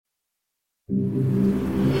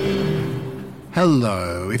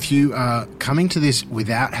Hello. If you are coming to this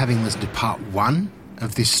without having listened to part 1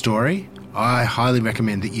 of this story, I highly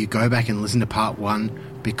recommend that you go back and listen to part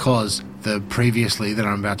 1 because the previously that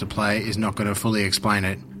I'm about to play is not going to fully explain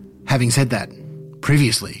it. Having said that,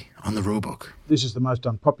 previously on the rulebook. This is the most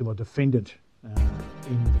unpopular defendant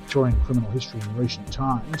in Victorian criminal history in recent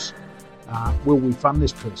times. Will we fund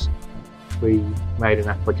this person? We made an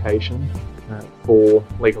application for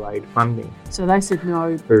legal aid funding. So they said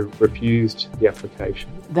no. Who refused the application.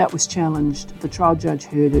 That was challenged. The trial judge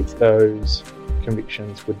heard it. Those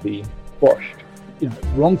convictions would be quashed.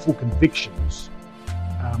 Wrongful convictions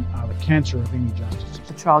are the cancer of any justice.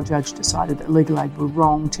 The trial judge decided that legal aid were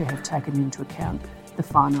wrong to have taken into account the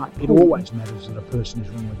finite pool. It always matters that a person is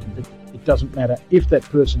wrongly convicted. It doesn't matter if that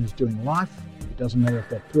person is doing life. It doesn't matter if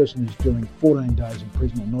that person is doing 14 days in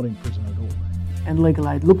prison or not in prison at all. And legal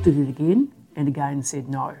aid looked at it again and again said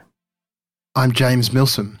no. I'm James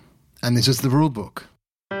Milsom, and this is the rulebook.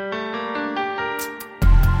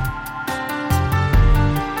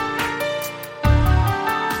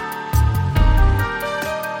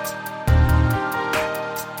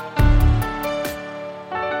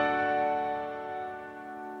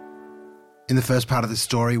 In the first part of the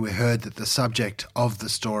story, we heard that the subject of the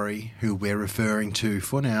story, who we're referring to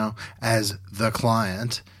for now as the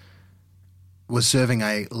client, was serving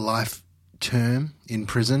a life term in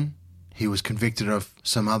prison. He was convicted of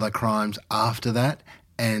some other crimes after that,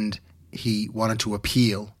 and he wanted to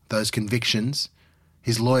appeal those convictions.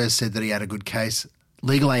 His lawyers said that he had a good case.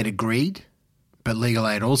 Legal Aid agreed, but Legal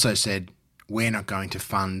Aid also said, we're not going to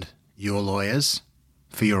fund your lawyers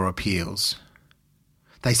for your appeals.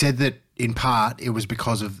 They said that in part, it was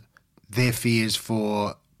because of their fears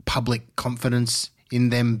for public confidence in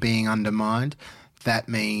them being undermined. That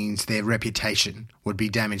means their reputation would be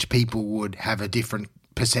damaged. People would have a different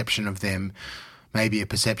perception of them, maybe a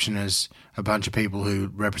perception as a bunch of people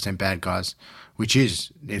who represent bad guys, which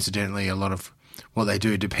is, incidentally, a lot of what they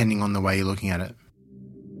do, depending on the way you're looking at it.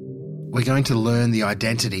 We're going to learn the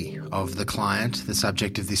identity of the client, the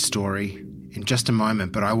subject of this story, in just a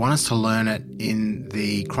moment, but I want us to learn it in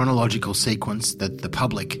the chronological sequence that the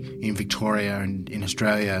public in Victoria and in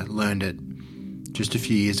Australia learned it just a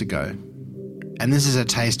few years ago. And this is a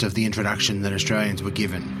taste of the introduction that Australians were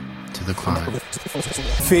given to the client.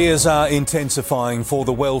 Fears are intensifying for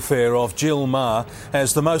the welfare of Jill Maher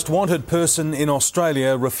as the most wanted person in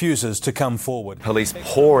Australia refuses to come forward. Police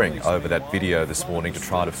poring over that video this morning to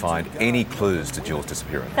try to find any clues to Jill's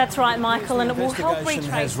disappearance. That's right, Michael, and it will help retrace. The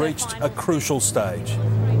investigation has reached a crucial stage.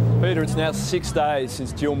 Peter, it's now 6 days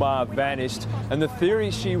since Jill Maher vanished, and the theory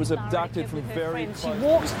is she was abducted from very close. She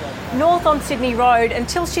walked north on Sydney Road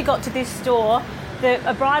until she got to this store,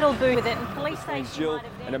 a bridal booth with it, and police say Jill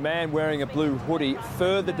and a man wearing a blue hoodie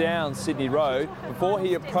further down Sydney Road before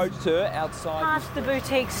he approached her outside. Past the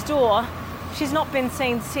boutique store. She's not been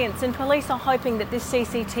seen since, and police are hoping that this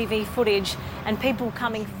CCTV footage and people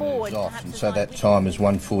coming forward. And so that time is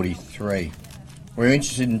 1:43. We're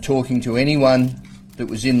interested in talking to anyone that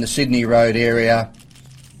was in the Sydney Road area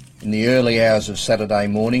in the early hours of Saturday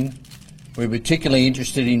morning. We're particularly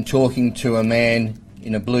interested in talking to a man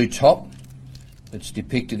in a blue top that's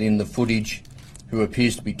depicted in the footage who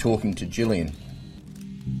appears to be talking to Gillian.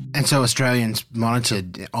 And so Australians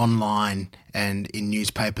monitored online and in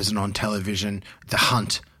newspapers and on television the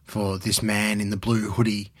hunt for this man in the blue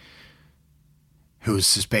hoodie who was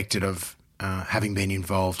suspected of having been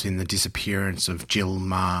involved in the disappearance of Jill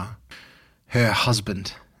Maher. Her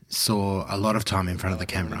husband saw a lot of time in front of the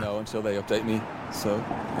camera. No, until they update me. So,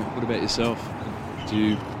 what about yourself? Do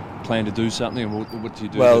you plan to do something, or what do you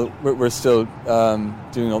do? Well, we're still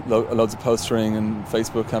doing loads of postering and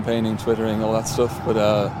Facebook campaigning, Twittering, all that stuff. But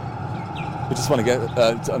we just want to get.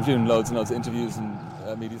 I'm doing loads and loads of interviews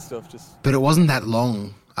and media stuff. But it wasn't that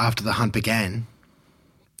long after the hunt began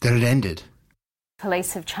that it ended.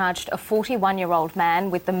 Police have charged a 41-year-old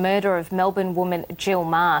man with the murder of Melbourne woman Jill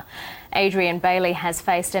Maher. Adrian Bailey has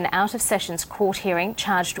faced an out-of-sessions court hearing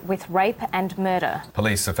charged with rape and murder.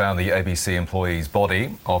 Police have found the ABC employee's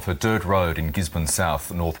body off a dirt road in Gisborne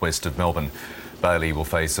South, northwest of Melbourne. Bailey will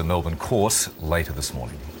face a Melbourne court later this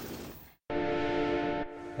morning.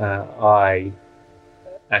 I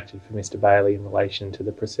acted for Mr. Bailey in relation to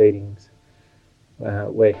the proceedings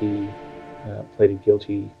where he pleaded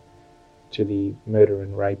guilty to the murder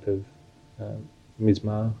and rape of Ms.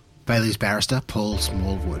 Maher. Bailey's barrister, Paul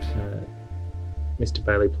Smallwood. Mr.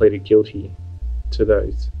 Bailey pleaded guilty to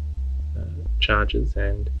those charges,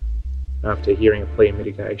 and after hearing a plea in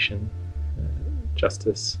mitigation,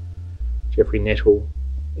 Justice Jeffrey Nettle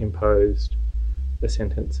imposed a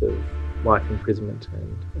sentence of life imprisonment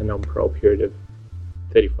and a non-parole period of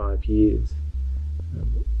 35 years.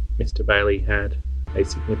 Mr. Bailey had a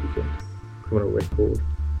significant criminal record,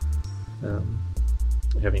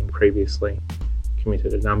 having previously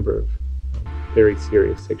committed a number of very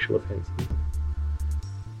serious sexual offences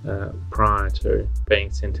prior to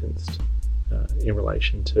being sentenced in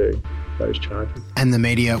relation to those charges. And the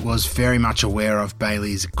media was very much aware of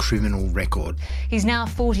Bailey's criminal record. He's now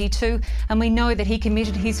 42, and we know that he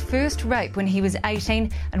committed his first rape when he was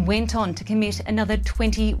 18 and went on to commit another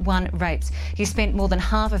 21 rapes. He spent more than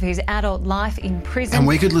half of his adult life in prison. And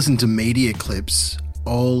we could listen to media clips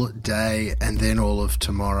all day and then all of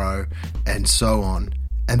tomorrow and so on.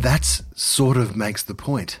 And that's sort of makes the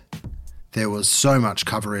point. There was so much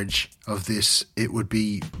coverage of this. It would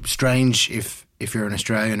be strange if you're an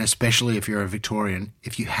Australian, especially if you're a Victorian,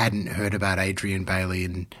 if you hadn't heard about Adrian Bailey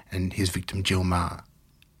and his victim Jill Maher.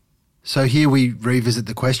 So here we revisit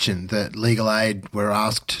the question that Legal Aid were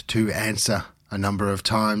asked to answer a number of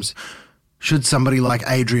times. Should somebody like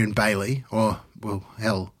Adrian Bailey, or, well,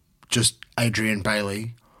 hell, just Adrian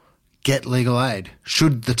Bailey, get legal aid?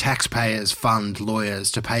 Should the taxpayers fund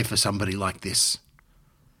lawyers to pay for somebody like this?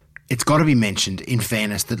 It's got to be mentioned, in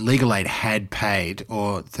fairness, that Legal Aid had paid,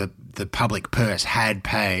 or the public purse had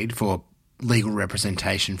paid for legal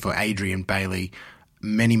representation for Adrian Bailey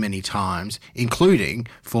many, many times, including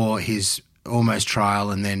for his almost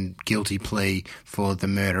trial and then guilty plea for the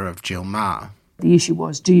murder of Jill Maher. The issue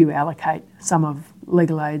was, do you allocate some of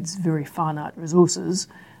Legal Aid's very finite resources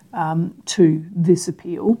to this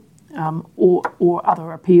appeal or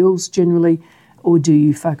other appeals generally, or do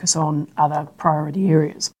you focus on other priority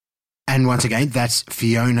areas? And once again, that's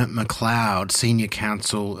Fiona McLeod, Senior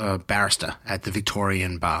Counsel Barrister at the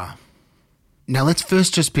Victorian Bar. Now let's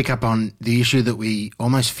first just pick up on the issue that we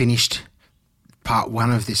almost finished part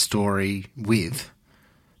one of this story with,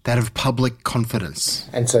 that of public confidence.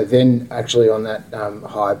 And so then actually on that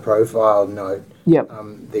high-profile note,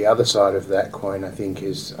 the other side of that coin, I think,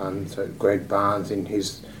 is so Greg Barnes in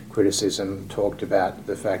his criticism talked about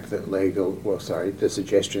the fact that the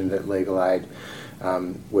suggestion that Legal Aid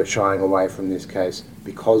were shying away from this case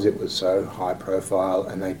because it was so high profile,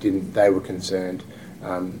 and they were concerned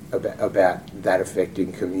about that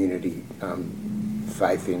affecting community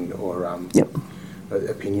faith in or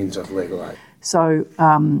opinions of Legal Aid. So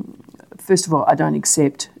first of all, I don't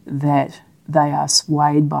accept that they are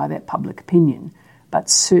swayed by that public opinion, but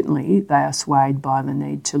certainly they are swayed by the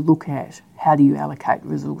need to look at how do you allocate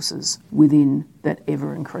resources within that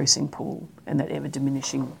ever-increasing pool and that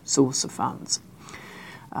ever-diminishing source of funds.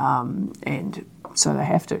 And so they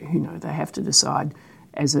have to decide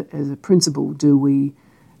as a principle, do we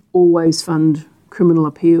always fund criminal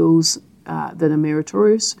appeals that are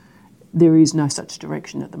meritorious? There is no such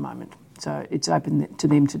direction at the moment. So it's open to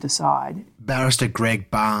them to decide. Barrister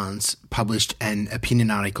Greg Barnes published an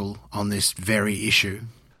opinion article on this very issue.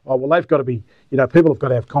 Oh, well, they've got to be, people have got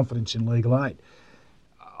to have confidence in Legal Aid.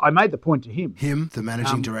 I made the point to him. The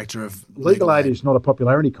managing director of Legal Aid is not a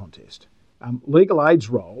popularity contest. Legal Aid's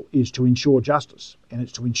role is to ensure justice, and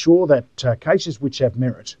it's to ensure that cases which have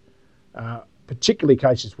merit, particularly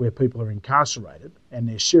cases where people are incarcerated and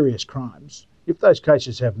there's serious crimes, if those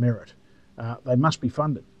cases have merit, they must be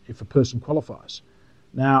funded if a person qualifies.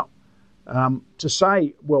 Now, to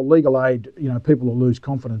say, well, Legal Aid, people will lose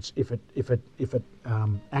confidence if it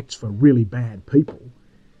acts for really bad people,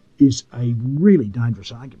 is a really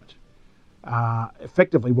dangerous argument.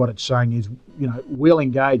 Effectively, what it's saying is, we'll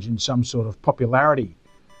engage in some sort of popularity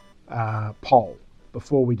poll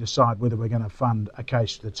before we decide whether we're going to fund a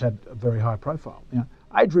case that's had a very high profile.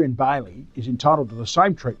 Adrian Bailey is entitled to the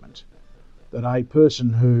same treatment that a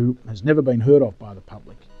person who has never been heard of by the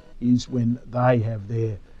public is when they have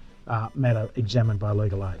their matter examined by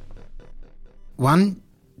Legal Aid. One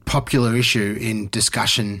popular issue in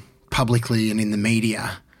discussion publicly and in the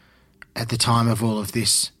media at the time of all of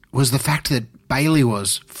this was the fact that Bailey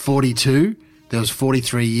was 42. There was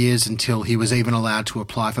 43 years until he was even allowed to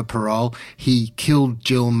apply for parole. He killed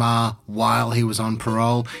Jill Maher while he was on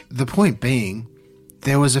parole. The point being,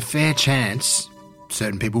 there was a fair chance,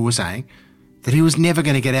 certain people were saying, that he was never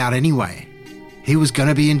going to get out anyway. He was going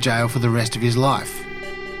to be in jail for the rest of his life.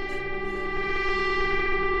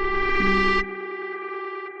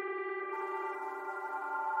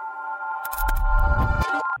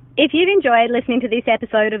 If you've enjoyed listening to this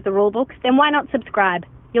episode of The Rulebook, then why not subscribe?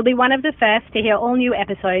 You'll be one of the first to hear all new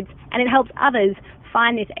episodes, and it helps others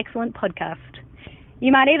find this excellent podcast.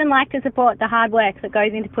 You might even like to support the hard work that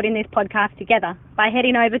goes into putting this podcast together by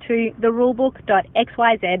heading over to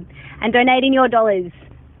therulebook.xyz and donating your dollars.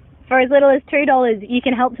 For as little as $2, you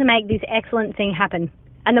can help to make this excellent thing happen.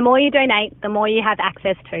 And the more you donate, the more you have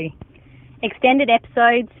access to. Extended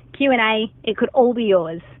episodes, Q&A, it could all be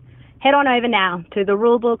yours. Head on over now to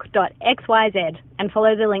therulebook.xyz and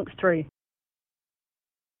follow the links through.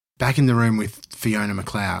 Back in the room with Fiona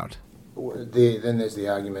McLeod. Then there's the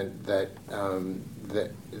argument that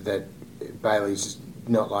that Bailey's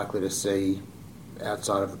not likely to see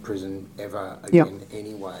outside of the prison ever again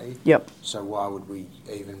anyway. Yep. So why would we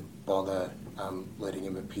even bother letting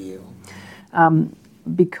him appeal?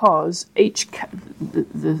 Because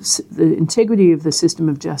the integrity of the system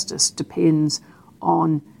of justice depends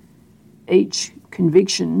on each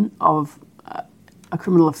conviction of a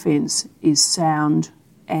criminal offence is sound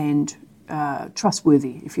and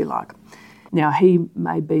trustworthy, if you like. Now, he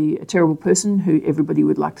may be a terrible person who everybody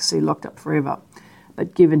would like to see locked up forever,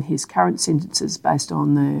 but given his current sentences based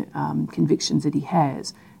on the convictions that he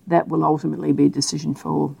has, that will ultimately be a decision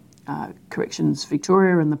for Corrections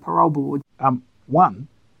Victoria and the Parole Board.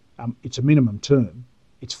 It's a minimum term.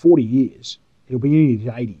 It's 40 years. He'll be in his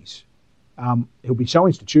 80s. He'll be so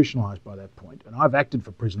institutionalised by that point. And I've acted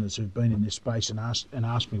for prisoners who've been in this space and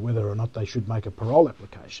asked me whether or not they should make a parole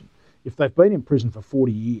application. If they've been in prison for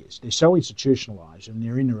 40 years, they're so institutionalised and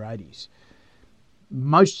they're in their 80s,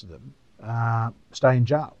 most of them stay in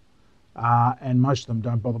jail. And most of them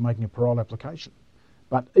don't bother making a parole application.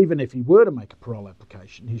 But even if he were to make a parole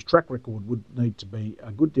application, his track record would need to be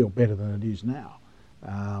a good deal better than it is now,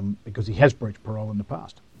 because he has breached parole in the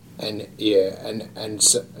past. And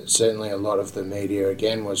certainly a lot of the media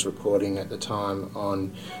again was reporting at the time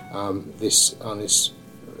on this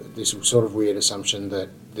sort of weird assumption that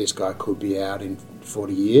this guy could be out in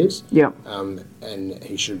 40 years. Yeah. And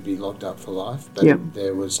he should be locked up for life. But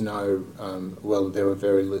there was no there were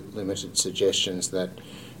very limited suggestions that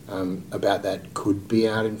about that could be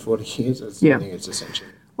out in 40 years. I think it's essential.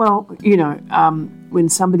 Well, when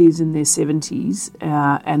somebody's in their 70s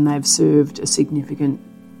and they've served a significant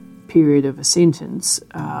period of a sentence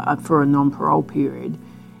for a non-parole period,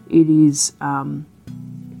 it's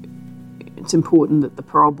important that the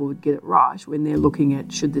parole board get it right when they're looking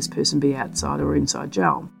at should this person be outside or inside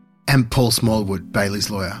jail. And Paul Smallwood, Bailey's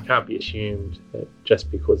lawyer. It can't be assumed that just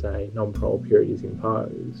because a non-parole period is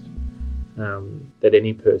imposed, that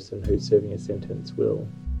any person who's serving a sentence will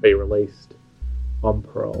be released on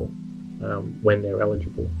parole when they're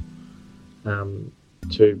eligible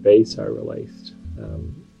to be so released.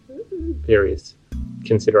 Various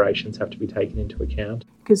considerations have to be taken into account.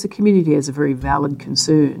 Because the community has a very valid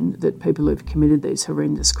concern that people who've committed these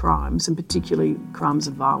horrendous crimes, and particularly crimes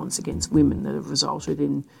of violence against women that have resulted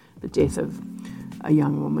in the death of a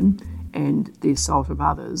young woman and the assault of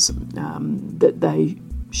others, that they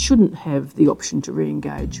shouldn't have the option to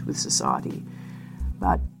re-engage with society.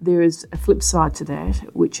 But there is a flip side to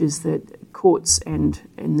that, which is that courts and,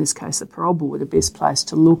 in this case, the parole board are best placed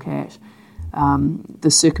to look at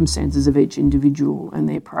the circumstances of each individual and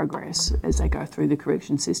their progress as they go through the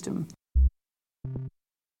correction system.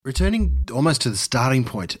 Returning almost to the starting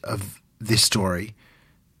point of this story,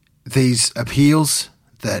 these appeals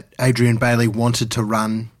that Adrian Bailey wanted to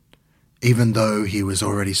run, even though he was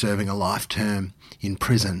already serving a life term in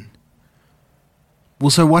prison. Well,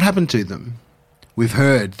 so what happened to them? We've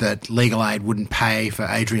heard that legal aid wouldn't pay for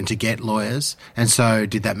Adrian to get lawyers, and so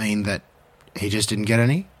did that mean that he just didn't get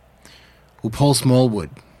any? Well, Paul Smallwood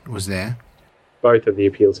was there. Both of the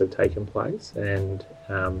appeals have taken place, and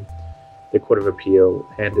the Court of Appeal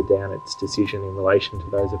handed down its decision in relation to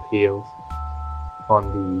those appeals on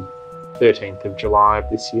the 13th of July of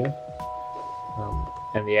this year.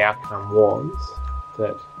 And the outcome was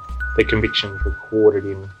that the convictions recorded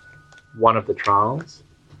in one of the trials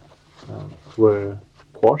were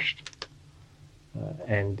quashed,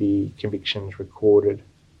 and the convictions recorded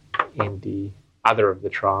in the other of the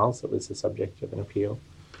trials that was the subject of an appeal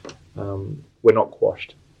were not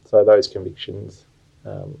quashed. So those convictions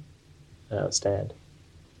stand.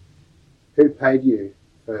 Who paid you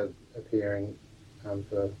for appearing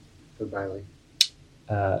for Bailey?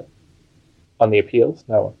 On the appeals,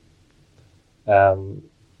 no one.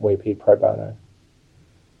 We appeared pro bono.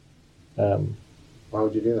 Why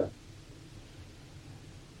would you do that?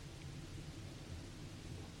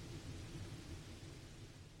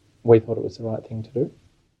 We thought it was the right thing to do.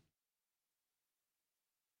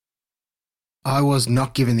 I was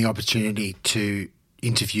not given the opportunity to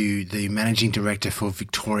interview the Managing Director for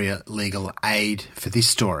Victoria Legal Aid for this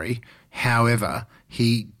story. However,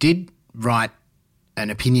 he did write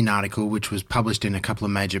an opinion article which was published in a couple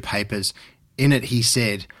of major papers. In it, he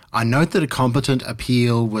said, "I note that a competent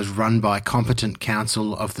appeal was run by competent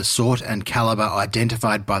counsel of the sort and calibre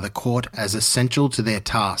identified by the court as essential to their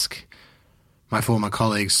task. My former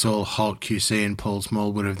colleagues Saul Holt QC and Paul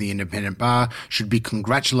Smallwood of the Independent Bar should be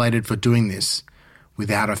congratulated for doing this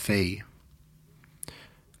without a fee.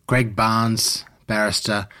 Greg Barnes,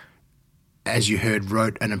 barrister, as you heard,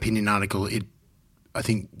 wrote an opinion article. It, I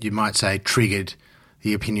think you might say, triggered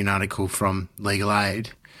the opinion article from Legal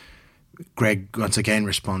Aid. Greg once again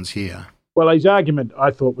responds here. Well, his argument,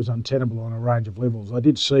 I thought, was untenable on a range of levels. I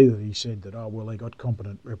did see that he said that, he got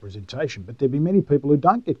competent representation, but there'd be many people who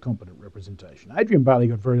don't get competent representation. Adrian Bailey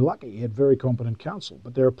got very lucky. He had very competent counsel,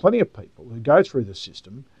 but there are plenty of people who go through the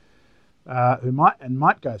system, who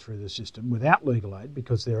might go through the system without legal aid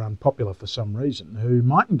because they're unpopular for some reason, who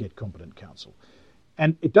mightn't get competent counsel.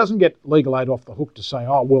 And it doesn't get legal aid off the hook to say,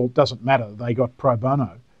 it doesn't matter, they got pro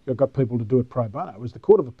bono. You've got people to do it pro bono. As the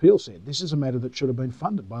Court of Appeal said, this is a matter that should have been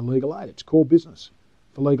funded by legal aid. It's core business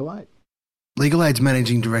for legal aid. Legal Aid's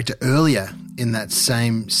managing director earlier in that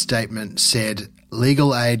same statement said,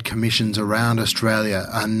 legal aid commissions around Australia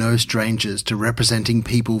are no strangers to representing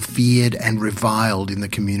people feared and reviled in the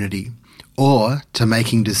community or to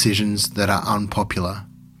making decisions that are unpopular.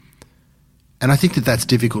 And I think that that's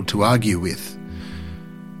difficult to argue with.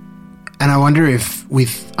 And I wonder if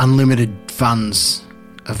with unlimited funds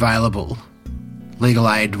available, legal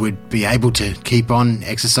aid would be able to keep on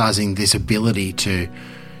exercising this ability to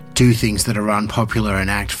do things that are unpopular and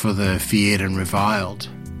act for the feared and reviled.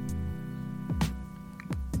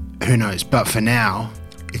 Who knows? But for now,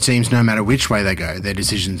 it seems no matter which way they go, their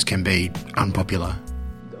decisions can be unpopular.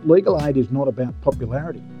 Legal aid is not about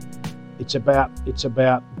popularity. It's about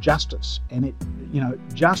justice, and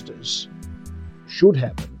justice should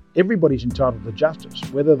happen. Everybody's entitled to justice,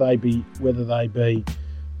 whether they be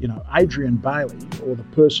Adrian Bailey or the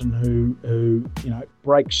person who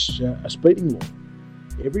breaks a speeding law.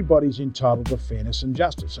 Everybody's entitled to fairness and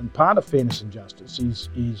justice, and part of fairness and justice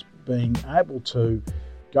is being able to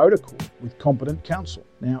go to court with competent counsel.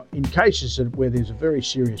 Now, in cases where there's a very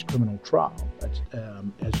serious criminal trial,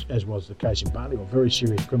 as was the case in Bailey, or very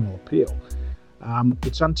serious criminal appeal,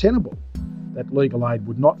 it's untenable that legal aid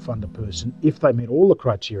would not fund a person if they met all the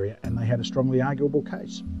criteria and they had a strongly arguable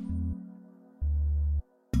case.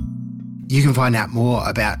 You can find out more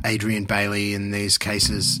about Adrian Bailey in these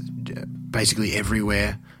cases basically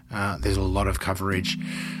everywhere. There's a lot of coverage.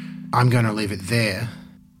 I'm going to leave it there.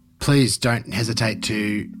 Please don't hesitate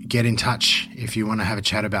to get in touch if you want to have a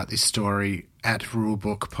chat about this story. At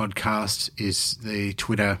Rulebook Podcast is the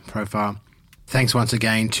Twitter profile. Thanks once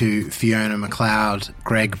again to Fiona McLeod,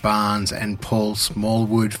 Greg Barnes and Paul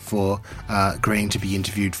Smallwood for agreeing to be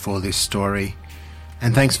interviewed for this story.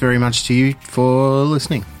 And thanks very much to you for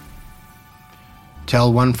listening.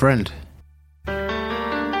 Tell one friend.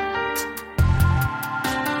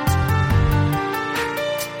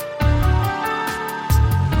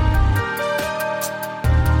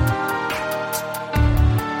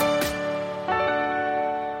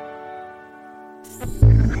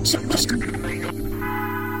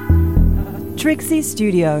 Trixie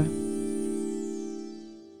Studio.